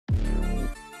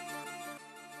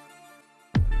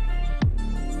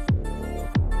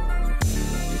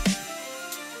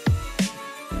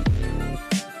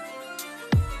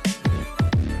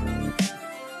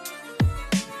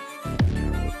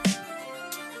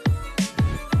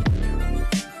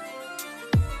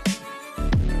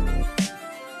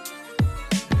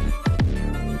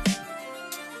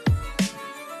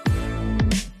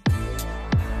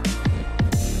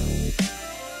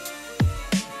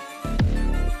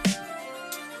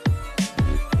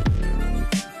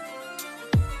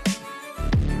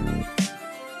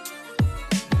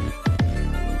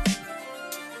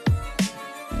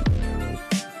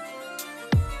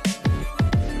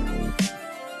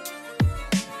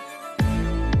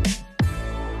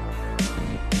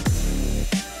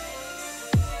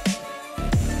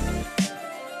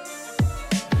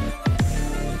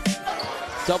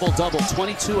double-double,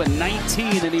 22 and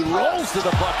 19, and he rolls to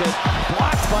the bucket,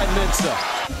 blocked by Mensah.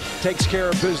 Takes care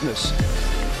of business.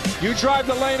 You drive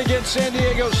the lane against San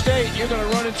Diego State, you're going to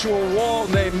run into a wall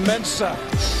named Mensah.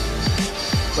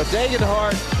 But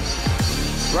Degenhardt,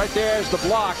 right there is the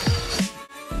block.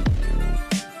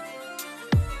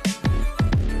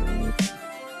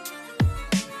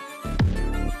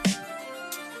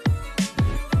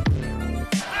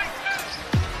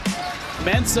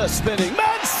 Mensah spinning.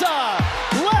 Mensah!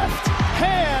 Left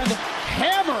hand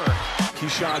hammer.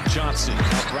 Keyshawn Johnson.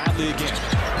 Now Bradley again.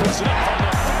 Puts it up from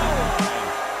the foul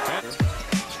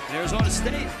line. Arizona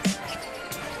State.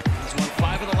 He's won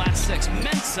 5 of the last 6.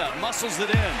 Mensah muscles it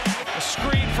in. A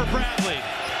screen for Bradley.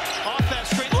 Off that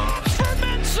screen. Looks for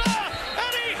Mensah!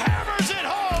 And he hammers it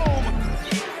home!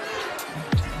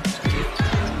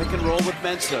 Pick and roll with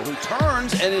Mensah, who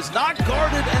turns and is not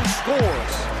guarded and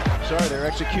scores. Sorry, their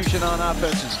execution on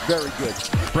offense is very good.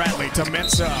 Bradley to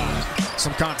Mensah.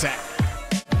 Some contact.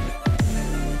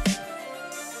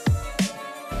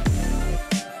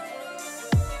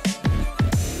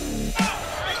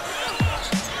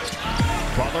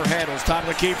 Butler handles, top of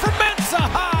the key for Mensah,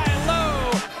 high,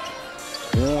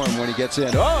 low. Warm when he gets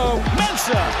in. Oh,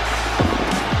 Mensah!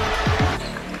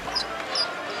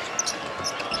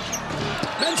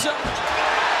 Mensah!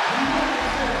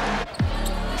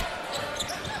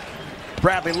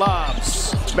 Bradley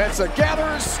lobs. Mensah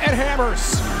gathers and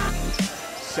hammers.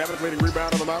 7th leading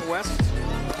rebound on the Mountain West.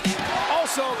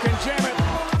 Also can jam it.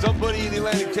 Somebody in the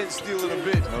Atlantic 10 stealing a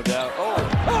bit. No doubt. Oh,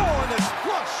 and a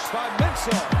flush by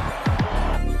Mensah.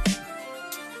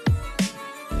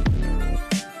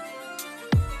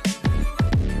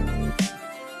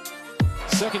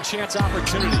 Second chance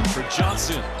opportunity for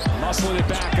Johnson. Muscling it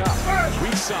back up.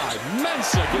 Weak side.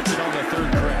 Mensah gets it on the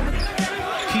 3rd grab.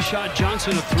 Keyshawn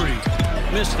Johnson a 3.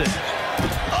 Missed it.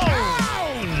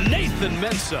 Oh, Nathan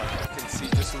Mensah. You can see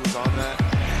just who was on that.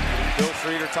 Bill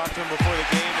Frieder talked to him before the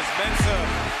game. It's Mensah.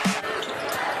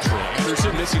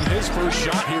 Anderson missing his first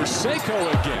shot here. Seiko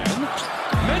again.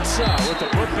 Mensah with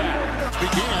the putback.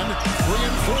 Began 3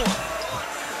 and 4.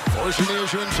 Forcing the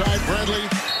issue inside Bradley.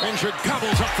 And she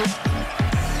gobbles up for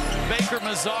Baker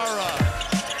Mazzara.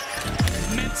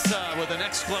 Mensah with an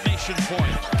exclamation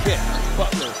point. kick.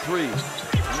 Butler, 3.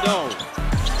 No.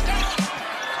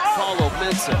 Follow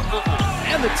Mensah.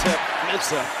 And the tip.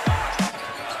 Mensah.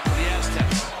 For the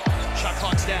Aztecs. Shot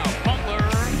clock's down. Butler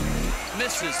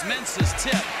misses. Mensah's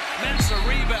tip. Mensah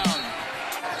rebound.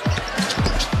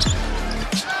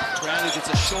 Bradley gets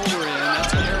a shoulder in.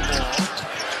 That's an air ball.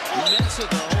 Mensah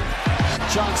though.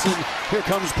 Johnson. Here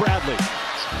comes Bradley.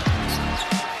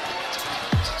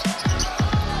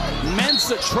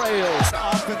 Mensah trails.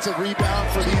 offensive rebound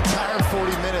for the entire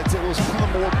 40 minutes. It was one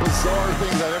of the more bizarre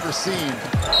things I've ever seen.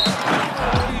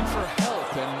 Looking for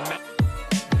help and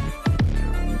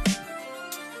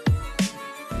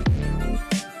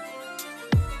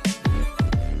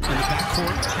in the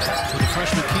backcourt with the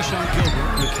freshman Keyshawn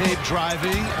Gilbert. McCabe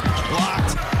driving,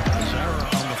 blocked. Zara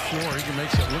on the floor. He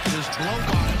makes it. Look at his blow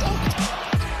by. Oh.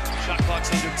 Shot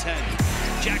clock's under 10.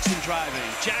 Jackson driving.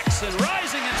 Jackson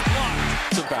rising. It's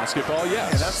blocked. it's a basketball,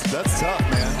 yes. Yeah, that's tough,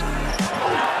 man.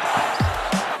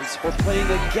 We're playing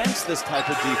against this type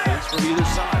of defense from either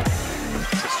side.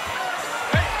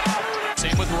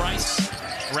 Same with Rice.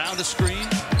 Round a screen.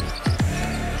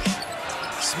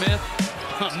 Smith.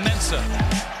 Mensah.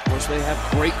 Of course, they have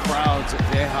great crowds at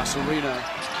Viejas Arena.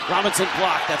 Robinson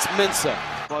blocked. That's Mensah.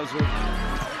 Buzzer.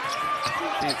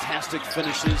 Fantastic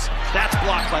finishes. That's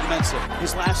blocked by Mensah.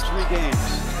 His last 3 games.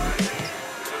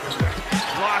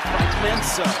 Blocked by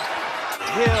Mensah.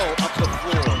 Hill up the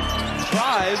floor.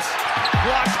 Drives.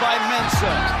 Blocked by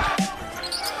Mensah.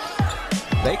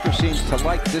 Baker seems to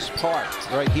like this part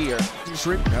right here.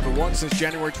 Haven't won since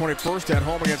January 21st at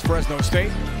home against Fresno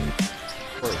State.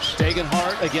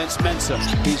 Degenhardt against Mensah.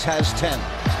 He has 10.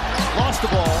 Lost the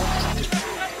ball.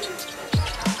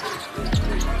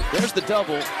 There's the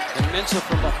double, and Mensah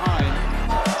from behind.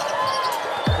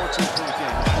 14-point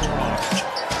game.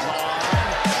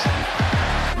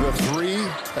 The 3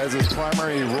 has his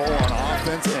primary role on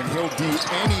offense, and he'll do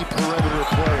any perimeter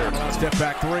player. Step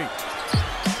back 3.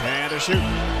 And a shoot.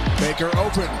 Baker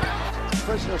open.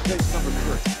 Fresno State's number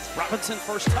 3. Robinson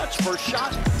first touch, first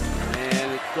shot,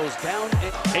 and it goes down.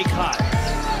 Take high.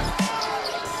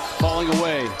 Falling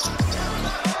away.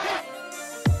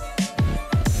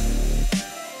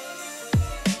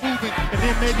 And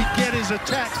then maybe get his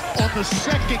attack on the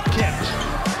second catch.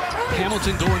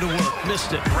 Hamilton going to work.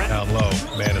 Missed it. Down low,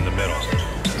 man in the middle.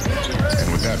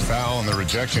 And with that foul and the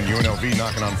rejection, UNLV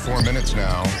knocking on 4 minutes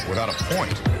now without a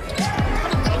point.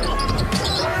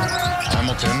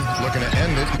 Hamilton looking to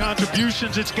end it.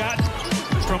 Contributions it's got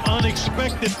from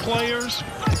unexpected players,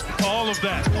 all of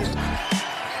that.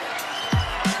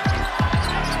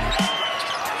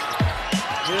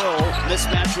 Hill,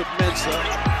 mismatch with Mensah.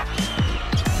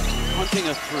 Hunting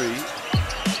a three.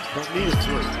 Don't need a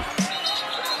three.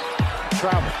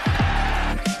 Travel.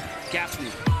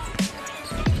 Gaffney.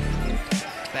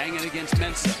 Banging against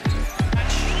Mensah.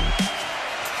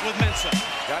 With Mensah.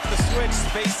 Got the switch,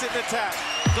 space in attack.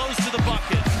 Goes to the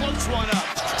bucket, floats one up.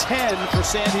 10 for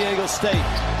San Diego State.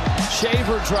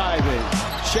 Shaver driving.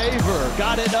 Shaver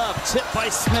got it up, tipped by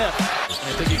Smith.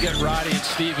 I think you get Roddy and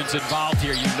Stevens involved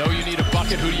here. You know you need a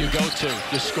bucket. Who do you go to?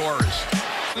 The scorers.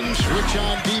 Switch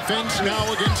on defense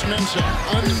now against Mensah.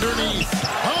 Underneath.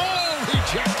 Oh,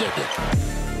 rejected.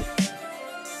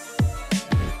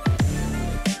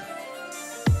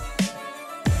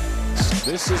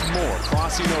 This is Moore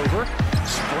crossing over,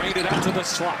 sprayed it out to the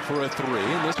slot for a three.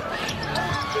 And this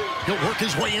He'll work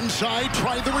his way inside,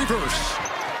 try the reverse.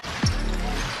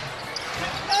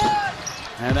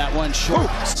 And that one short.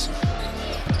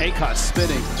 Akot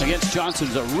spinning against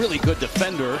Johnson's a really good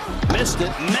defender. Missed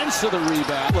it. Mensah the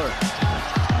rebound.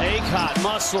 Akot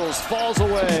muscles, falls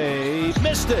away.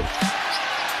 Missed it.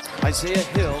 Isaiah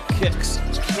Hill kicks.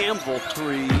 Campbell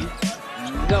three.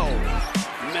 No.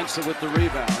 Mensah with the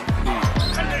rebound.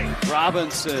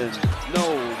 Robinson.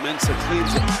 No. Mensah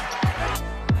cleans it.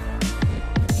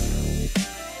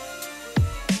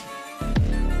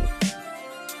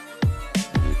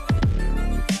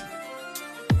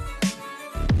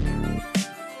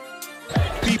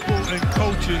 People and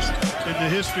coaches in the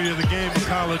history of the game of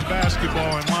college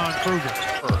basketball, and Lon Kruger.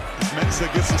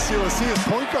 Mensah gets to see his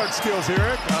point guard skills here,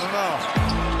 Eric. I don't know.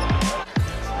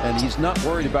 And he's not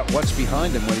worried about what's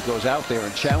behind him when he goes out there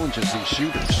and challenges these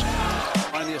shooters.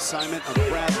 On the assignment of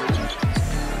Bradley.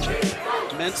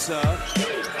 Mensah,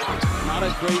 not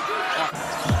a great.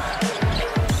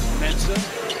 Mensah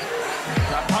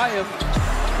got by him.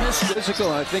 Missed it. Physical,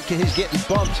 and I think he's getting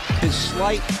bumped. His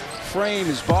slight frame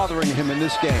is bothering him in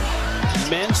this game.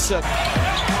 Mensah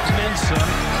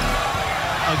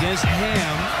against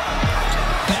Ham,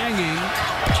 banging.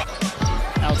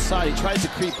 Outside, he tries to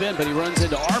creep in, but he runs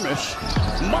into Armish.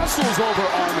 Muscles over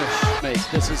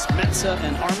Armish. This is Mensah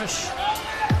and Armish.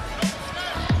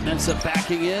 Mensah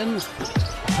backing in.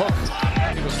 Hook.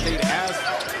 San State has,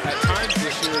 at times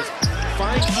this year,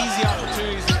 find easy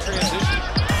opportunities in transition.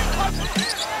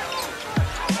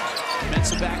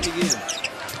 Mensah backing in.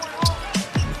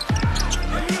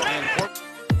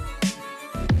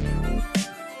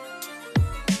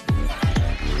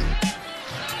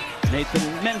 Nathan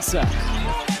Mensah.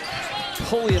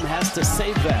 Pulliam has to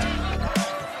save that.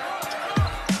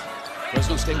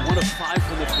 Fresno State 1 of 5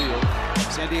 from the field.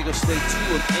 San Diego State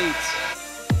 2 of 8.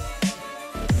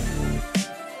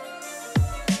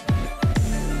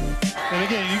 And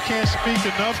again, you can't speak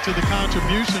enough to the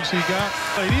contributions he got.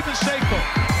 Even Seiko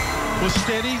was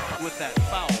steady. With that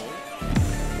foul.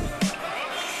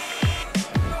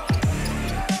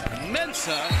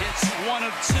 Mensah hits 1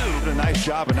 of 2. Did a nice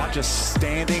job of not just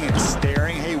standing and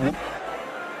staring. Hey,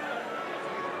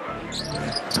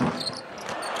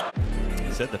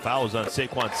 said the foul was on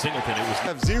Saquon Singleton. It was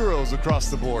have zeros across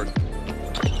the board.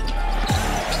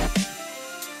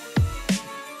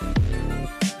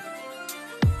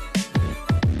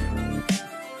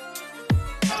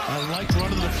 I like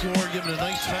running the floor, giving a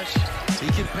nice touch. He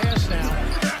can pass now.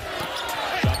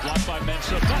 shot blocked by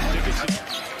Mensah. Dickinson.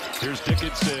 Here's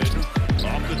Dickinson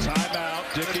off the timeout.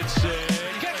 Dickinson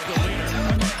gets the leader.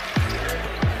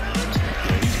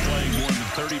 Yeah, he's playing more than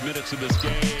 30 minutes in this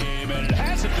game, and it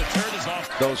hasn't deterred us off.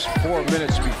 Those 4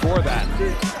 minutes before that.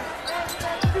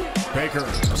 Baker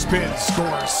spins,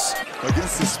 scores.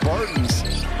 Against the Spartans,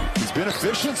 he's been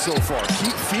efficient so far.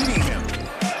 Keep feeding him.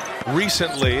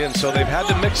 Recently, and so they've had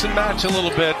to mix and match a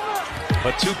little bit.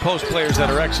 But 2 post players that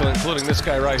are excellent, including this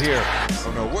guy right here. I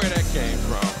don't know where that came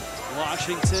from.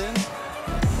 Washington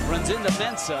runs into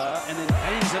Mensah and then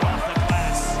bangs it off the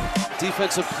glass.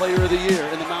 Defensive Player of the Year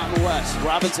in the Mountain West.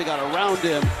 Robinson got around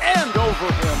him and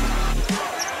over him.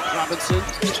 Robinson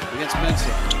against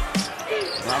Mensah.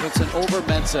 Robinson over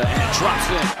Mensah and it drops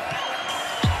in.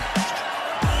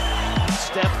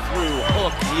 Step through,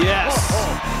 hook, yes.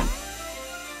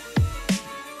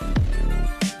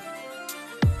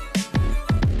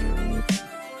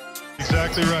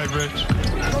 Exactly right, Rich.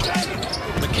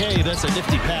 McKay, that's a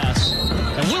nifty pass.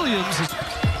 And Williams is...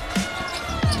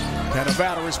 And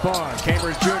Nevada responds.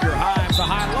 Cambridge Jr. hides the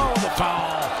high-low, the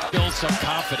foul. Build some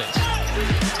confidence.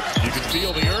 You can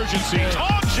feel the urgency.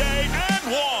 Tonje and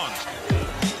one.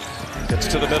 Gets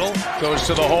to the middle, goes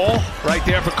to the hole, right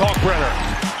there for Kalkbrenner.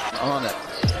 On it.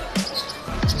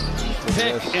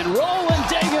 pick and roll, and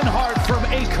Degenhardt from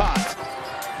Aycott.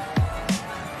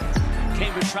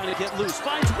 Cambridge trying to get loose,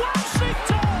 finds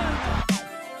Washington!